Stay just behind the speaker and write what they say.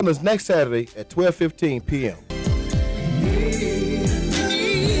us next Saturday at 12:15 p.m.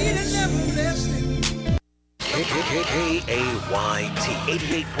 KAYT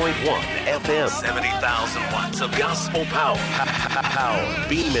 88.1 FM, 70,000 watts of gospel power.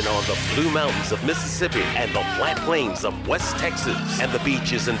 Beaming on the Blue Mountains of Mississippi and the flat plains of West Texas and the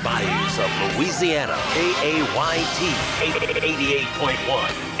beaches and bayous of Louisiana. KAYT 88.1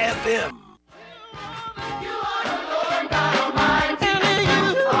 FM.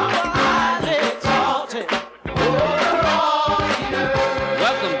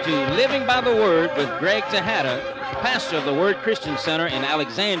 Living by the Word with Greg Tejada, pastor of the Word Christian Center in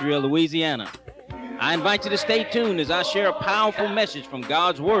Alexandria, Louisiana. I invite you to stay tuned as I share a powerful message from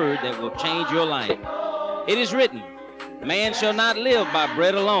God's Word that will change your life. It is written, man shall not live by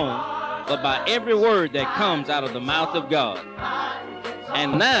bread alone, but by every word that comes out of the mouth of God.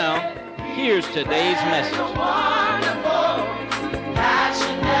 And now, here's today's message.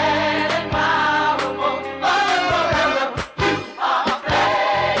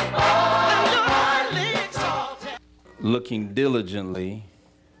 Looking diligently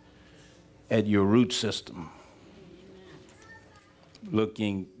at your root system.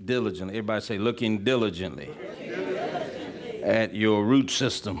 Looking diligently. Everybody say, looking diligently at your root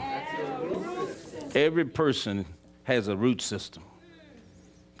system. Every person has a root system.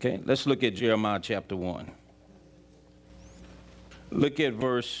 Okay, let's look at Jeremiah chapter 1. Look at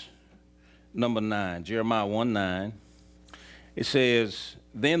verse number 9, Jeremiah 1:9. It says,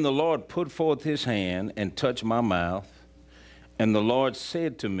 then the Lord put forth his hand and touched my mouth, and the Lord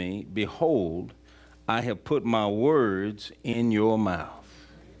said to me, behold, I have put my words in your mouth.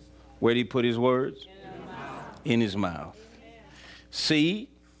 Where did he put his words? In his mouth. See,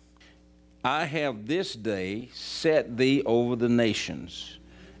 I have this day set thee over the nations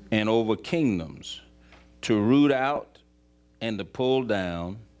and over kingdoms, to root out and to pull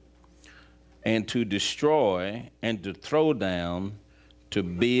down, and to destroy and to throw down, to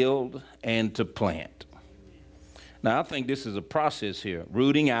build and to plant. Now, I think this is a process here.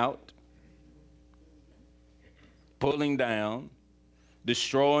 Rooting out, pulling down,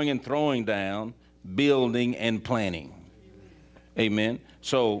 destroying and throwing down, building and planting. Amen.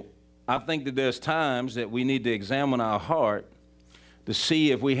 So I think that there's times that we need to examine our heart to see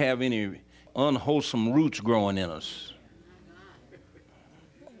if we have any unwholesome roots growing in us.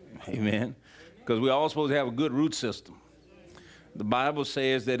 Amen. Because we're all supposed to have a good root system. The Bible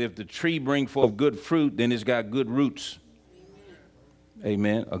says that if the tree brings forth good fruit, then it's got good roots.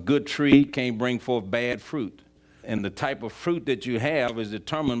 Amen. A good tree can't bring forth bad fruit. And the type of fruit that you have is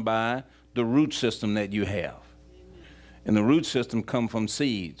determined by the root system that you have. And the root system comes from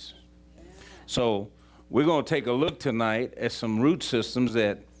seeds. So we're going to take a look tonight at some root systems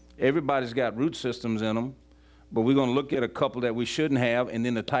that everybody's got root systems in them, but we're going to look at a couple that we shouldn't have, and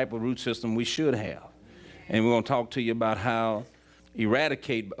then the type of root system we should have. And we're going to talk to you about how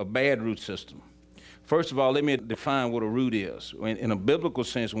eradicate a bad root system. First of all, let me define what a root is. In a biblical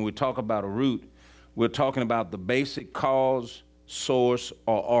sense, when we talk about a root, we're talking about the basic cause, source,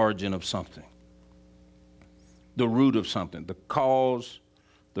 or origin of something. The root of something, the cause,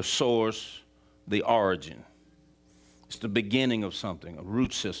 the source, the origin. It's the beginning of something, a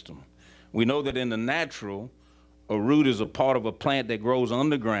root system. We know that in the natural, a root is a part of a plant that grows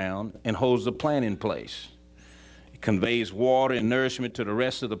underground and holds the plant in place. Conveys water and nourishment to the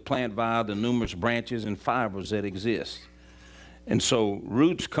rest of the plant via the numerous branches and fibers that exist. And so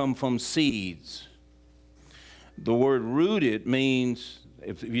roots come from seeds. The word rooted means,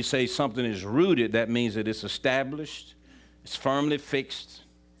 if you say something is rooted, that means that it's established, it's firmly fixed.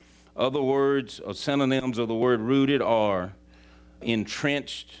 Other words or synonyms of the word rooted are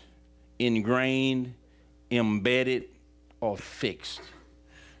entrenched, ingrained, embedded, or fixed.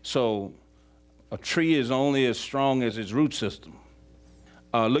 So a tree is only as strong as its root system.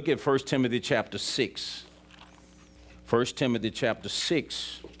 Look at 1 Timothy chapter 6. 1 Timothy chapter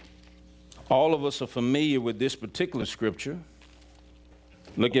 6. All of us are familiar with this particular scripture.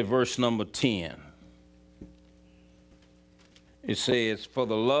 Look at verse number 10. It says, for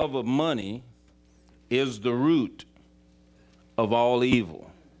the love of money is the root of all evil,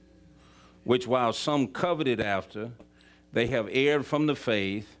 which while some coveted after, they have erred from the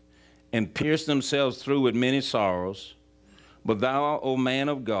faith and pierced themselves through with many sorrows. But thou, O man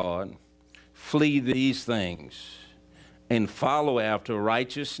of God, flee these things and follow after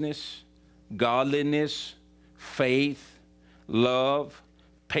righteousness, godliness, faith, love,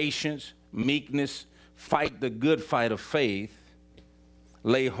 patience, meekness. Fight the good fight of faith.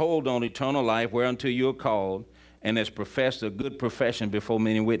 Lay hold on eternal life whereunto you are called, and has professed a good profession before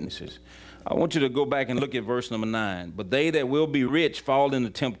many witnesses. I want you to go back and look at verse number 9. But they that will be rich fall into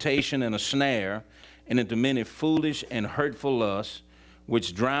temptation and a snare, and into many foolish and hurtful lusts,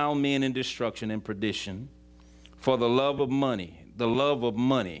 which drown men in destruction and perdition. For the love of money,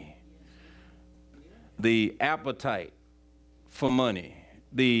 the appetite for money,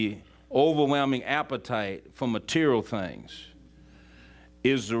 the overwhelming appetite for material things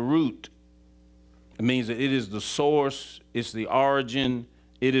is the root. It means that it is the source, it's the origin,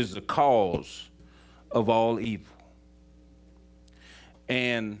 it is the cause of all evil.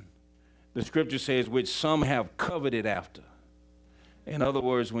 And the scripture says, which some have coveted after. In other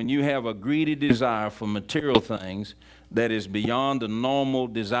words, when you have a greedy desire for material things that is beyond the normal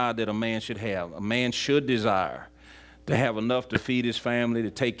desire that a man should have. A man should desire to have enough to feed his family, to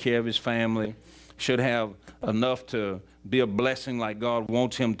take care of his family, should have enough to be a blessing like God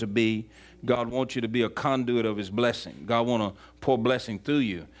wants him to be. God wants you to be a conduit of his blessing. God wants to pour blessing through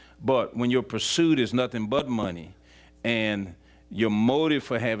you. But when your pursuit is nothing but money, and your motive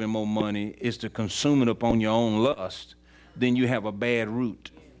for having more money is to consume it upon your own lust, then you have a bad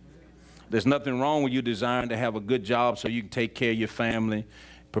root. There's nothing wrong with you desiring to have a good job so you can take care of your family,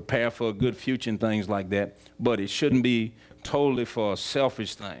 prepare for a good future and things like that. But it shouldn't be totally for a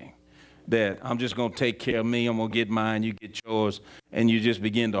selfish thing, that I'm just going to take care of me, I'm going to get mine, you get yours, and you just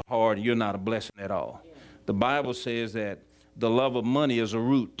begin to hoard, and you're not a blessing at all. The Bible says that the love of money is a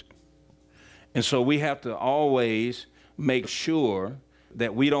root. And so we have to always make sure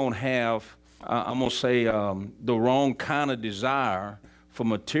that we don't have, I'm going to say, the wrong kind of desire for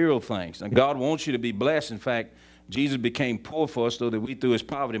material things. And God wants you to be blessed. In fact, Jesus became poor for us so that we through his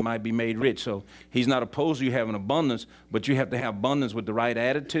poverty might be made rich. So he's not opposed to you having abundance, but you have to have abundance with the right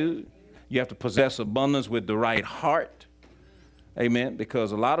attitude. You have to possess abundance with the right heart. Amen.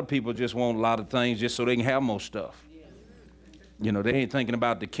 Because a lot of people just want a lot of things just so they can have more stuff. You know, they ain't thinking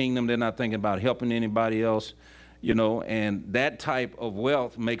about the kingdom. They're not thinking about helping anybody else. You know, and that type of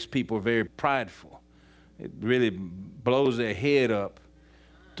wealth makes people very prideful. It really blows their head up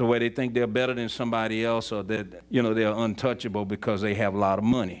to where they think they're better than somebody else, or that, you know, they're untouchable because they have a lot of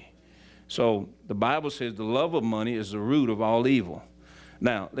money. So the Bible says the love of money is the root of all evil.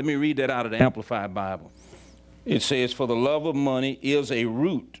 Now, let me read that out of the Amplified Bible. It says, for the love of money is a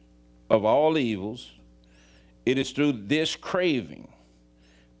root of all evils. It is through this craving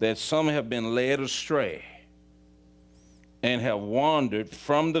that some have been led astray and have wandered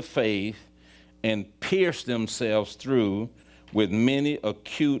from the faith and pierced themselves through with many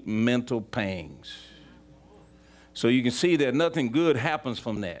acute mental pangs. So you can see that nothing good happens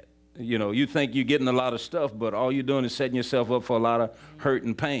from that. You know, you think you're getting a lot of stuff, but all you're doing is setting yourself up for a lot of hurt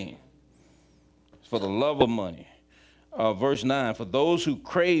and pain. For the love of money. Verse 9, for those who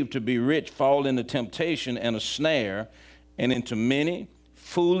crave to be rich fall into temptation and a snare, and into many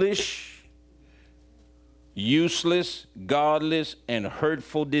foolish, useless, godless, and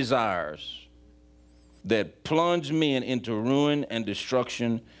hurtful desires that plunge men into ruin and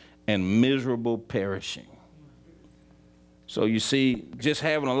destruction and miserable perishing. So you see, just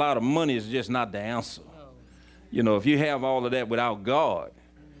having a lot of money is just not the answer. You know, if you have all of that without God,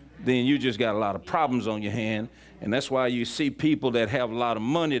 then you just got a lot of problems on your hand. And that's why you see people that have a lot of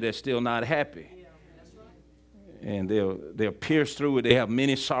money that's still not happy. And they're pierced through it. They have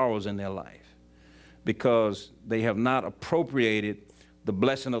many sorrows in their life because they have not appropriated the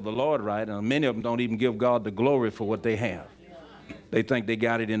blessing of the Lord right, and many of them don't even give God the glory for what they have. They think they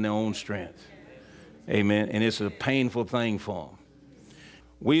got it in their own strength. Amen. And it's a painful thing for them.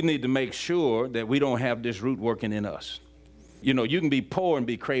 We need to make sure that we don't have this root working in us. You know, you can be poor and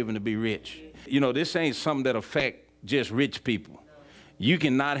be craving to be rich. You know, this ain't something that affect just rich people. You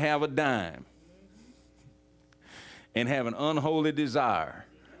cannot have a dime and have an unholy desire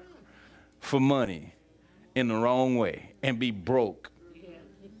for money in the wrong way and be broke.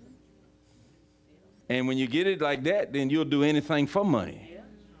 And when you get it like that, then you'll do anything for money. Yeah,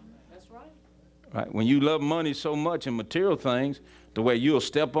 that's right. Right? When you love money so much and material things, the way you'll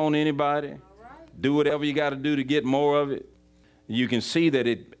step on anybody, do whatever you got to do to get more of it, you can see that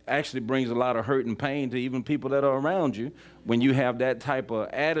it actually brings a lot of hurt and pain to even people that are around you when you have that type of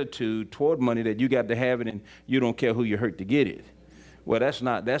attitude toward money that you got to have it and you don't care who you hurt to get it. Well, that's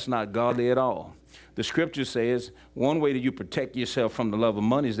not godly at all. The scripture says one way that you protect yourself from the love of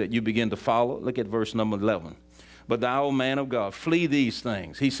money is that you begin to follow. Look at verse number 11. But thou, O man of God, flee these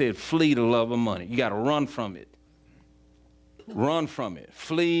things. He said, flee the love of money. You got to run from it. Run from it.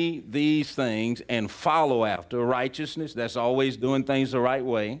 Flee these things and follow after righteousness. That's always doing things the right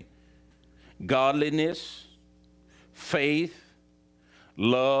way. Godliness, faith,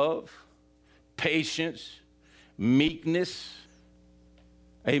 love, patience, meekness.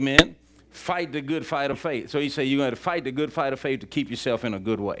 Amen. Fight the good fight of faith. So he said you got to fight the good fight of faith to keep yourself in a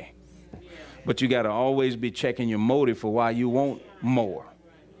good way. But you got to always be checking your motive for why you want more.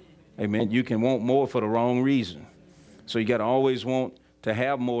 Amen. You can want more for the wrong reason. So you got to always want to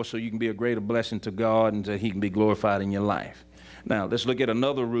have more so you can be a greater blessing to God and that he can be glorified in your life. Now, let's look at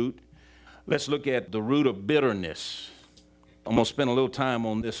another root. Let's look at the root of bitterness. I'm going to spend a little time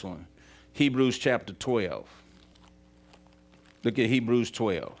on this one. Hebrews chapter 12. Look at Hebrews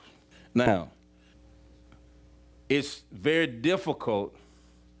 12. Now, it's very difficult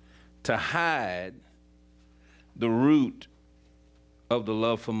to hide the root of the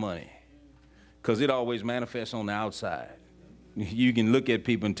love for money because it always manifests on the outside. You can look at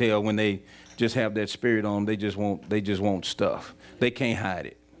people and tell when they just have that spirit on them, they just want stuff. They can't hide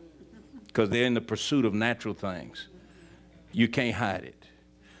it because they're in the pursuit of natural things. You can't hide it.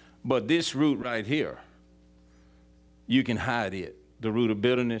 But this root right here, you can hide it. The root of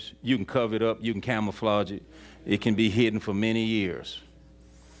bitterness, you can cover it up, you can camouflage it. It can be hidden for many years.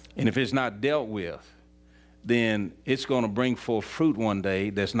 And if it's not dealt with, then it's going to bring forth fruit one day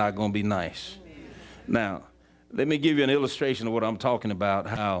that's not going to be nice. Now, let me give you an illustration of what I'm talking about,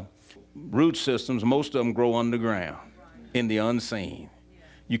 how root systems, most of them grow underground in the unseen.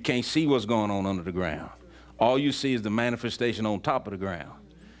 You can't see what's going on under the ground. All you see is the manifestation on top of the ground.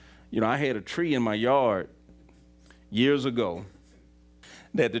 You know, I had a tree in my yard years ago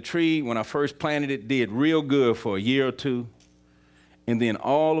that the tree, when I first planted it, did real good for a year or two. And then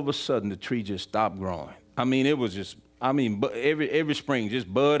all of a sudden, the tree just stopped growing. I mean, it was just, every spring,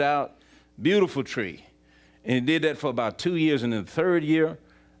 just bud out, beautiful tree. And it did that for about 2 years, and in the third year,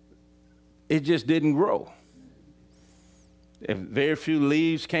 it just didn't grow. Very few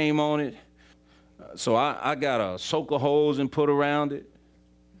leaves came on it. So I got a soaker hose and put around it.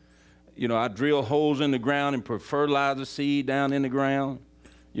 You know, I drill holes in the ground and put fertilizer seed down in the ground.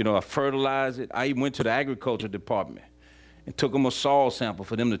 You know, I fertilize it. I even went to the agriculture department and took them a soil sample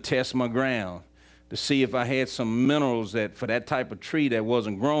for them to test my ground to see if I had some minerals that for that type of tree that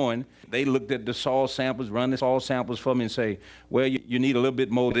wasn't growing. They looked at the soil samples, run the soil samples for me and say, well, you need a little bit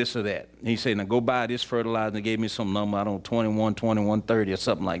more of this or that. And he said, now go buy this fertilizer. And they gave me some number, I don't know, 2130 or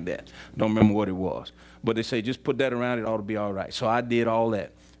something like that. Don't remember what it was. But they say, just put that around, it ought to be all right. So I did all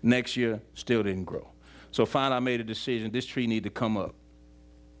that. Next year, still didn't grow. So finally I made a decision, this tree needed to come up.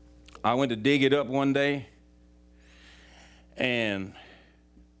 I went to dig it up one day, and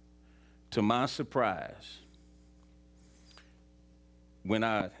to my surprise, when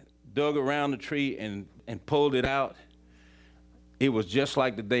I dug around the tree and pulled it out, it was just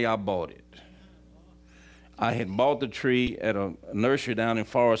like the day I bought it. I had bought the tree at a nursery down in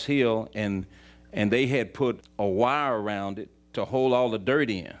Forest Hill, and they had put a wire around it to hold all the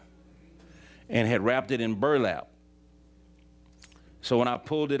dirt in and had wrapped it in burlap. So when I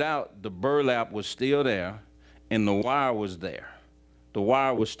pulled it out, the burlap was still there and the wire was there. The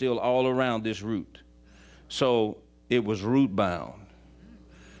wire was still all around this root. So it was root bound.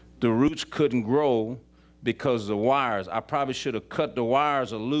 The roots couldn't grow because the wires, I probably should have cut the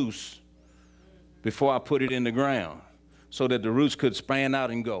wires loose before I put it in the ground so that the roots could span out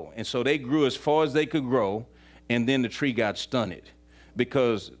and go. And so they grew as far as they could grow, and then the tree got stunted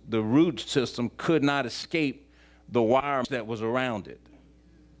because the root system could not escape the wire that was around it.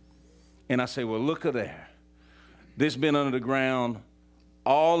 And I say, well, look at there. This been under the ground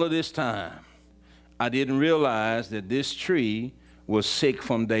all of this time. I didn't realize that this tree was sick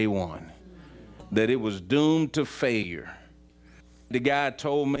from day one, that it was doomed to failure. The guy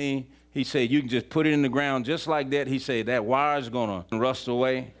told me, he said, you can just put it in the ground just like that. He said, that wire is going to rust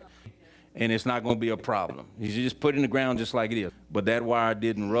away and it's not going to be a problem. He said, just put it in the ground just like it is. But that wire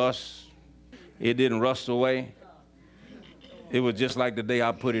didn't rust. It didn't rust away. It was just like the day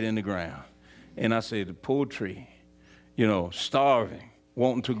I put it in the ground. And I said, the poor tree, you know, starving,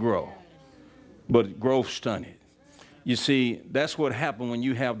 wanting to grow, but growth stunted. You see, that's what happened when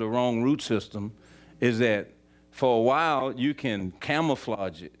you have the wrong root system, is that for a while you can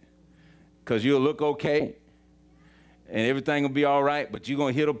camouflage it because you'll look okay and everything will be all right, but you're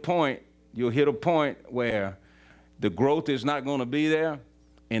going to hit a point, you'll hit a point where the growth is not going to be there,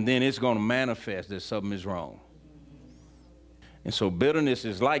 and then it's going to manifest that something is wrong. And so bitterness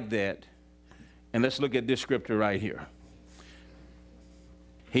is like that. And let's look at this scripture right here.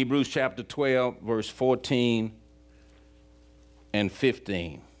 Hebrews chapter 12, verse 14 and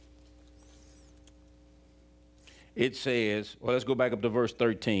 15. It says, well, let's go back up to verse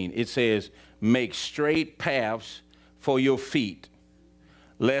 13. It says, make straight paths for your feet,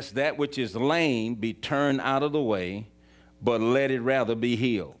 lest that which is lame be turned out of the way, but let it rather be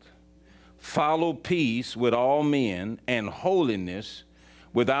healed. Follow peace with all men and holiness,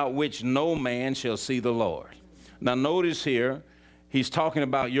 without which no man shall see the Lord. Now notice here, he's talking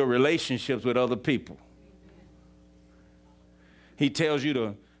about your relationships with other people. He tells you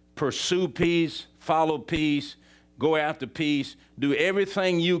to pursue peace, follow peace, go after peace, do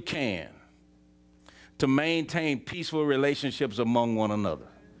everything you can to maintain peaceful relationships among one another.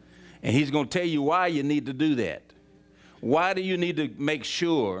 And he's going to tell you why you need to do that. Why do you need to make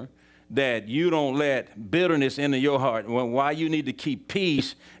sure that you don't let bitterness into your heart? Why you need to keep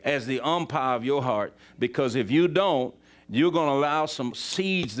peace as the umpire of your heart? Because if you don't, you're going to allow some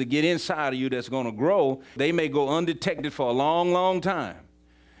seeds to get inside of you that's going to grow. They may go undetected for a long, long time.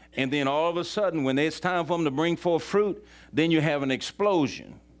 And then all of a sudden, when it's time for them to bring forth fruit, then you have an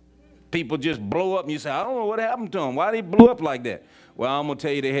explosion. People just blow up and you say, I don't know what happened to them. Why they blew up like that? Well, I'm going to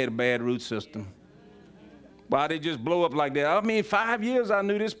tell you they had a bad root system. Why they just blow up like that? I mean, 5 years I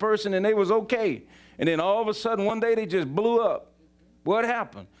knew this person and they was okay. And then all of a sudden one day they just blew up. What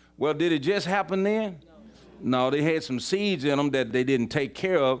happened? Well, did it just happen then? No, they had some seeds in them that they didn't take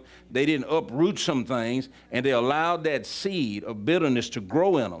care of. They didn't uproot some things, and they allowed that seed of bitterness to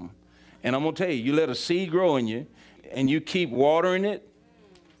grow in them. And I'm going to tell you, you let a seed grow in you, and you keep watering it.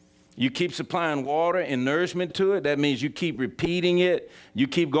 You keep supplying water and nourishment to it. That means you keep repeating it. You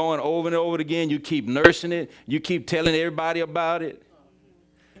keep going over and over again. You keep nursing it. You keep telling everybody about it.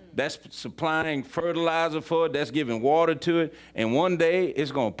 That's supplying fertilizer for it. That's giving water to it. And one day,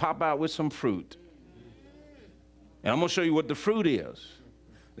 it's going to pop out with some fruit. And I'm going to show you what the fruit is.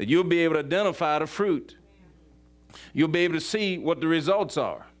 That you'll be able to identify the fruit. You'll be able to see what the results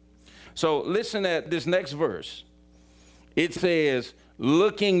are. So listen at this next verse. It says,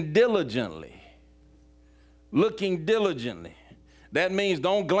 looking diligently. Looking diligently. That means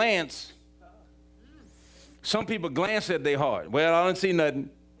don't glance. Some people glance at their heart. Well, I didn't see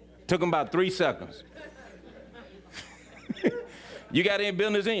nothing. Took them about 3 seconds. You got any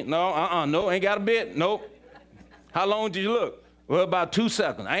business in? No, no, ain't got a bit. Nope. How long did you look? Well, about 2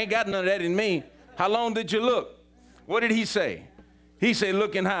 seconds. I ain't got none of that in me. How long did you look? What did he say? He said,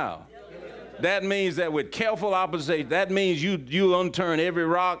 looking how? That means that with careful observation, that means you unturn every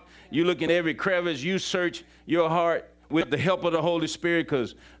rock, you look in every crevice, you search your heart with the help of the Holy Spirit,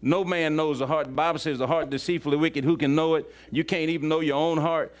 because no man knows the heart. The Bible says the heart deceitfully wicked, who can know it? You can't even know your own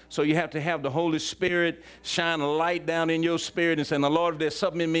heart. So you have to have the Holy Spirit shine a light down in your spirit and say, now, Lord, if there's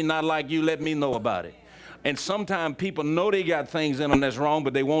something in me not like you, let me know about it. And sometimes people know they got things in them that's wrong,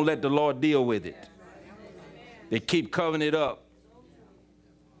 but they won't let the Lord deal with it. They keep covering it up.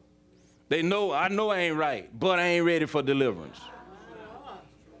 They know, I know I ain't right, but I ain't ready for deliverance.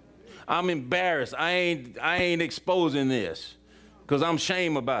 I'm embarrassed. I ain't exposing this because I'm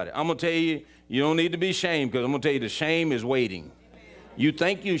ashamed about it. I'm going to tell you, you don't need to be ashamed, because I'm going to tell you the shame is waiting. You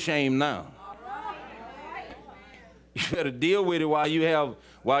think you're ashamed now. You better deal with it while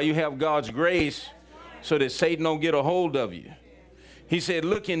you have God's grace, so that Satan don't get a hold of you. He said,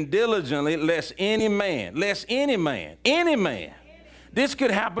 looking diligently, lest any man, any man. This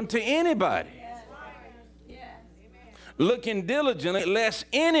could happen to anybody. Looking diligently, lest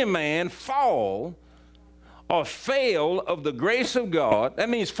any man fall or fail of the grace of God. That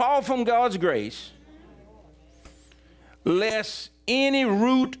means fall from God's grace. Lest any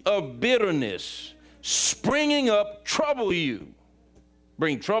root of bitterness springing up trouble you.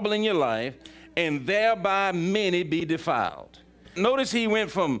 Bring trouble in your life, and thereby many be defiled. Notice he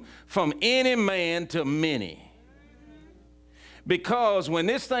went from any man to many. Because when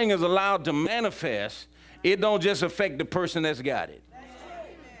this thing is allowed to manifest, it don't just affect the person that's got it.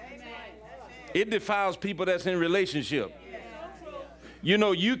 It defiles people that's in relationship. You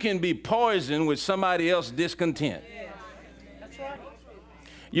know, you can be poisoned with somebody else's discontent.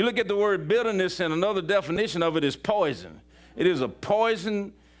 You look at the word bitterness, and another definition of it is poison. It is a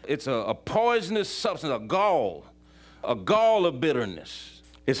poison. It's a poisonous substance, a gall of bitterness.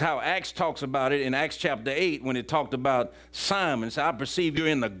 It's how Acts talks about it in Acts chapter 8 when it talked about Simon. So I perceive you're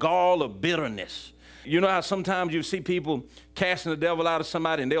in the gall of bitterness. You know how sometimes you see people casting the devil out of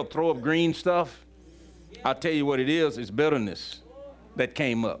somebody and they'll throw up green stuff? I'll tell you what it is. It's bitterness that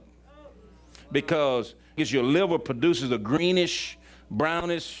came up. Because your liver produces a greenish,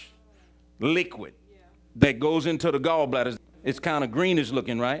 brownish liquid that goes into the gallbladder. It's kind of greenish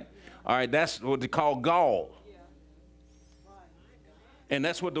looking, right? All right, that's what they call gall. And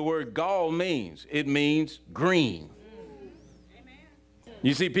that's what the word gall means. It means green.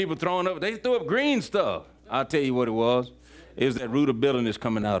 You see people throwing up, they threw up green stuff. I'll tell you what it was. It was that root of bitterness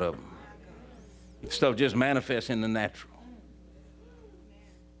coming out of them. Stuff just manifests in the natural.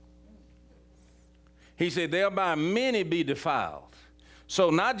 He said, thereby many be defiled. So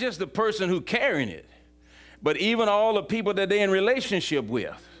not just the person who carrying it, But even all the people that they're in relationship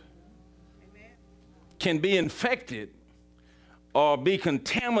with can be infected or be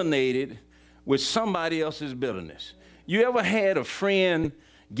contaminated with somebody else's bitterness. You ever had a friend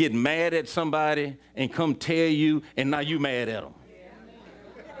get mad at somebody and come tell you, and now you mad at them?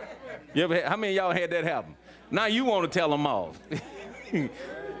 You ever how many of y'all had that happen? Now you want to tell them off.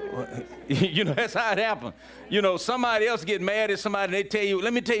 You know, that's how it happened. You know, somebody else get mad at somebody, they tell you,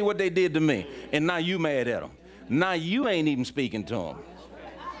 let me tell you what they did to me. And now you mad at them. Now you ain't even speaking to them.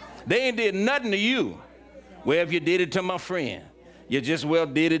 They ain't did nothing to you. Well, if you did it to my friend, you just well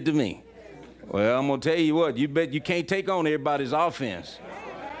did it to me. Well, I'm going to tell you what, you bet you can't take on everybody's offense.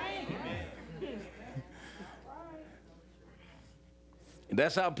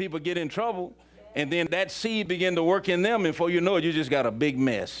 That's how people get in trouble. And then that seed begin to work in them, and before you know it, you just got a big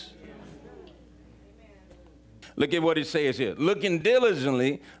mess. Look at what it says here. Looking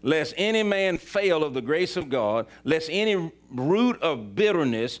diligently, lest any man fail of the grace of God, lest any root of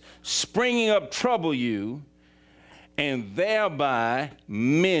bitterness springing up trouble you, and thereby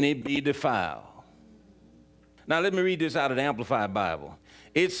many be defiled. Now let me read this out of the Amplified Bible.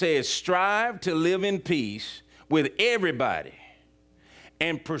 It says, strive to live in peace with everybody,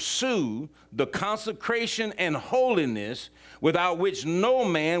 and pursue the consecration and holiness without which no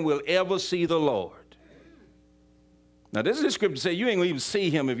man will ever see the Lord. Now, this is the scripture say you ain't gonna even see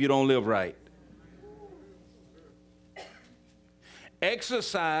him if you don't live right.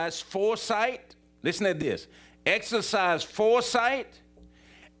 Exercise foresight. Listen to this. Exercise foresight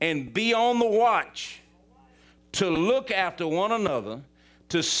and be on the watch to look after one another,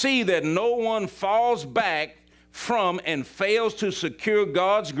 to see that no one falls back from and fails to secure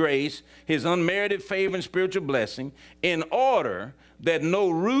God's grace, his unmerited favor and spiritual blessing, in order that no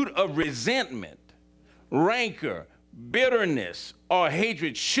root of resentment, rancor, bitterness, or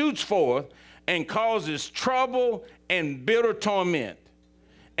hatred shoots forth and causes trouble and bitter torment,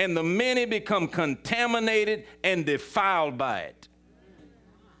 and the many become contaminated and defiled by it.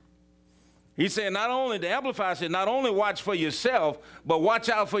 He said, not only, the Amplifier said, not only watch for yourself, but watch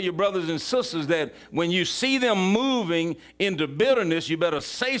out for your brothers and sisters, that when you see them moving into bitterness, you better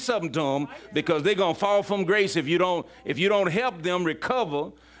say something to them, because they're going to fall from grace if you don't help them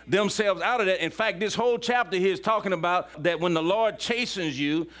recover themselves out of that. In fact, this whole chapter here is talking about that when the Lord chastens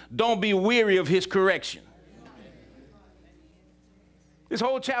you, don't be weary of his correction. This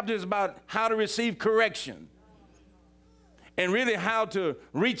whole chapter is about how to receive correction, and really how to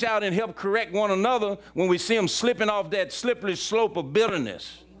reach out and help correct one another when we see them slipping off that slippery slope of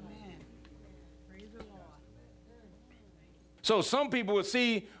bitterness. So some people will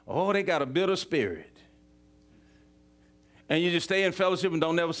see, oh, they got a bitter spirit. And you just stay in fellowship and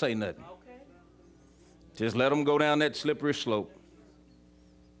don't never say nothing. Just let them go down that slippery slope.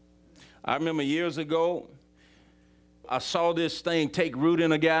 I remember years ago, I saw this thing take root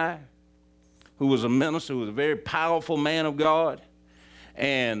in a guy who was a minister, who was a very powerful man of God.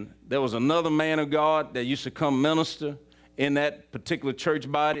 And there was another man of God that used to come minister in that particular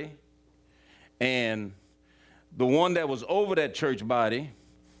church body. And the one that was over that church body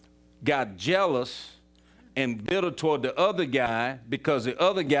got jealous and bitter toward the other guy because the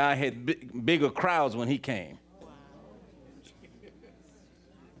other guy had bigger crowds when he came.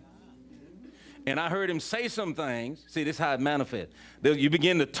 And I heard him say some things. See, this is how it manifests. You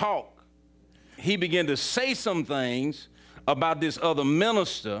begin to talk. He began to say some things about this other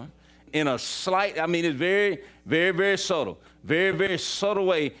minister in a slight, I mean, it's very, very, very subtle. Very, very subtle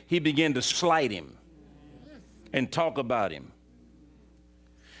way, he began to slight him and talk about him.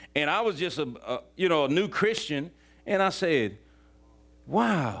 And I was just a new Christian, and I said,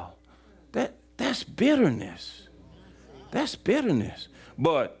 wow, that's bitterness. That's bitterness.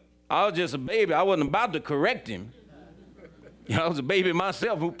 But I was just a baby. I wasn't about to correct him. I was a baby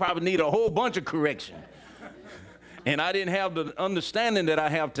myself who probably needed a whole bunch of correction. And I didn't have the understanding that I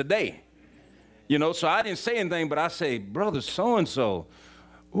have today. So I didn't say anything, but I say, brother so-and-so,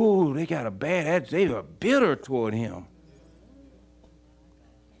 ooh, they got a bad attitude. They were bitter toward him.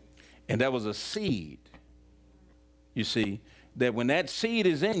 And that was a seed, you see, that when that seed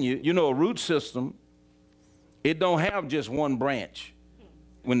is in you, a root system, it don't have just one branch.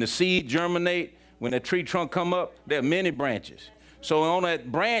 When the seed germinate, when that tree trunk come up, there are many branches. So on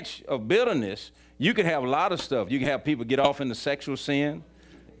that branch of bitterness, you can have a lot of stuff. You can have people get off into sexual sin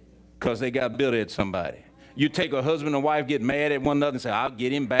because they got bitter at somebody. You take a husband and wife, get mad at one another and say, I'll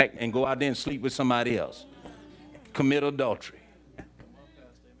get him back, and go out there and sleep with somebody else. Commit adultery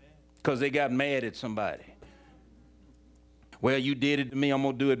because they got mad at somebody. Well, you did it to me, I'm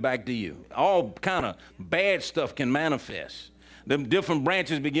going to do it back to you. All kind of bad stuff can manifest. them different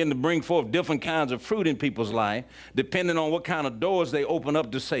branches begin to bring forth different kinds of fruit in people's life, depending on what kind of doors they open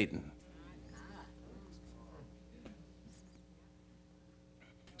up to Satan.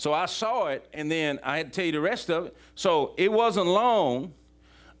 So I saw it, and then I had to tell you the rest of it. So it wasn't long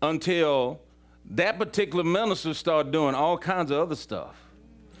until that particular minister started doing all kinds of other stuff.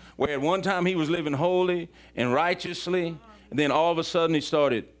 Where at one time he was living holy and righteously, and then all of a sudden he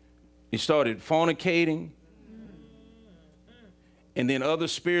started fornicating, and then other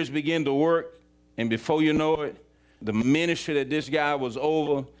spirits began to work, and before you know it, the ministry that this guy was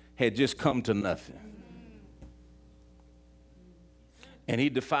over had just come to nothing. And he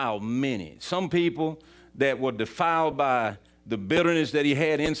defiled many. Some people that were defiled by the bitterness that he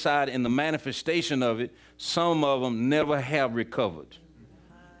had inside and the manifestation of it, some of them never have recovered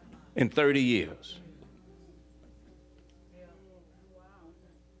in 30 years.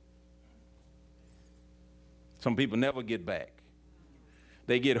 Some people never get back.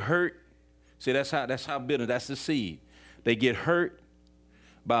 They get hurt. See, that's how bitter, that's the seed. They get hurt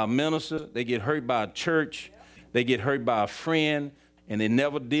by a minister, they get hurt by a church, they get hurt by a friend, and they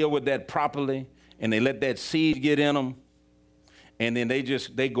never deal with that properly, and they let that seed get in them, and then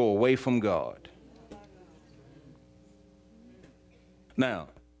they go away from God. Now,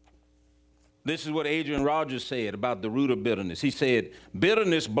 this is what Adrian Rogers said about the root of bitterness. He said,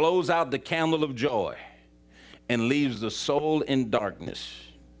 bitterness blows out the candle of joy and leaves the soul in darkness.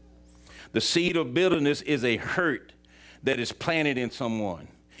 The seed of bitterness is a hurt that is planted in someone.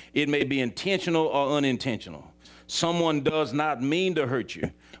 It may be intentional or unintentional. Someone does not mean to hurt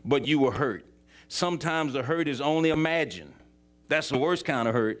you, but you were hurt. Sometimes the hurt is only imagined. That's the worst kind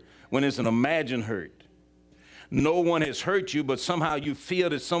of hurt, when it's an imagined hurt. No one has hurt you, but somehow you feel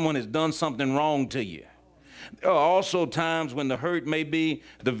that someone has done something wrong to you. There are also times when the hurt may be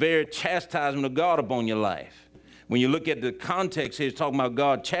the very chastisement of God upon your life. When you look at the context here, it's talking about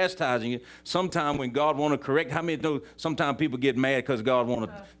God chastising you. Sometimes when God want to correct, how many know sometimes people get mad because God want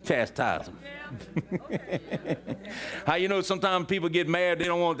to chastise them? Yeah. Okay. How you know sometimes people get mad, they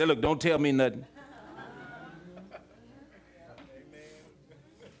look, don't tell me nothing.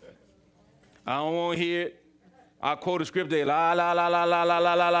 I don't want to hear it. I quote a scripture, la la la la la la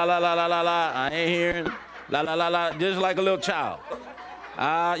la la la la la la la la. I ain't hearing la la la la, just like a little child.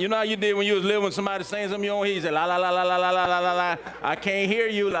 You know how you did when you was living with somebody saying something you don't hear? You say la la la la la la la la la la. I can't hear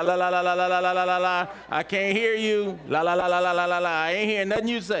you. La la la la la la la la la la la. I can't hear you. La la la la la la la la. I ain't hearing nothing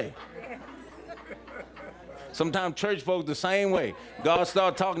you say. Sometimes church folks the same way. God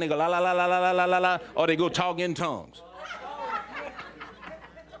start talking, they go la la la la la la la la la, or they go talk in tongues.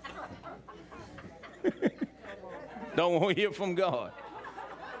 Don't want to hear from God.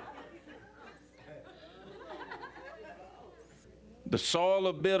 The soil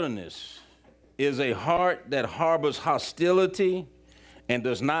of bitterness is a heart that harbors hostility and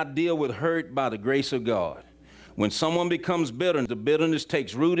does not deal with hurt by the grace of God. When someone becomes bitter, the bitterness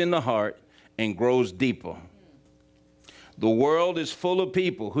takes root in the heart and grows deeper. The world is full of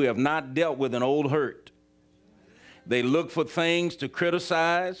people who have not dealt with an old hurt. They look for things to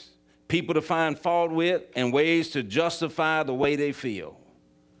criticize, people to find fault with, and ways to justify the way they feel.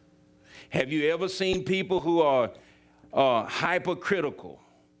 Have you ever seen people who are hypercritical?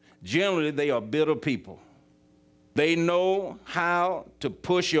 Generally, they are bitter people. They know how to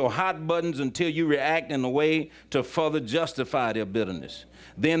push your hot buttons until you react in a way to further justify their bitterness.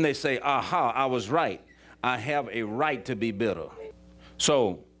 Then they say, aha, I was right. I have a right to be bitter.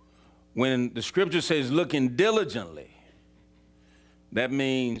 So when the scripture says looking diligently, that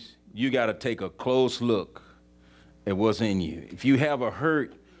means you got to take a close look at what's in you. If you have a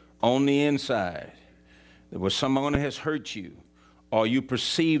hurt on the inside, where someone has hurt you, or you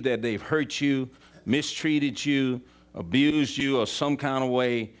perceive that they've hurt you, mistreated you, abused you, or some kind of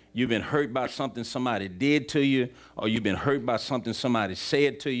way, you've been hurt by something somebody did to you, or you've been hurt by something somebody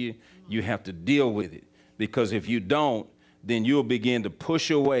said to you, you have to deal with it. Because if you don't, then you'll begin to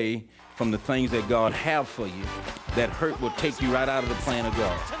push away from the things that God have for you. That hurt will take you right out of the plan of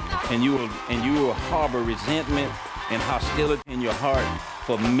God. And you will harbor resentment and hostility in your heart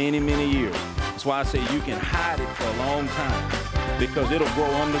for many, many years. That's why I say you can hide it for a long time, because it'll grow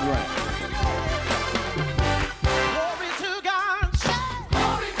underground.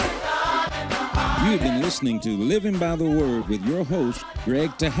 You've been listening to Living by the Word with your host,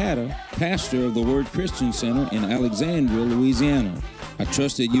 Greg Tejada, pastor of the Word Christian Center in Alexandria, Louisiana. I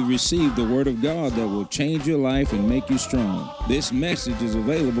trust that you received the Word of God that will change your life and make you strong. This message is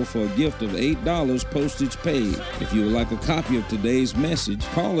available for a gift of $8 postage paid. If you would like a copy of today's message,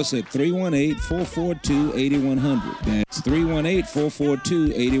 call us at 318-442-8100. It's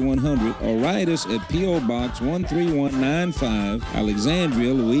 318-442-8100 or write us at P.O. Box 13195,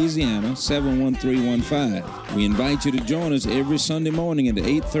 Alexandria, Louisiana 71315. We invite you to join us every Sunday morning at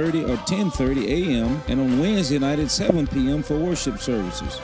 8:30 or 10:30 a.m. and on Wednesday night at 7 p.m. for worship services.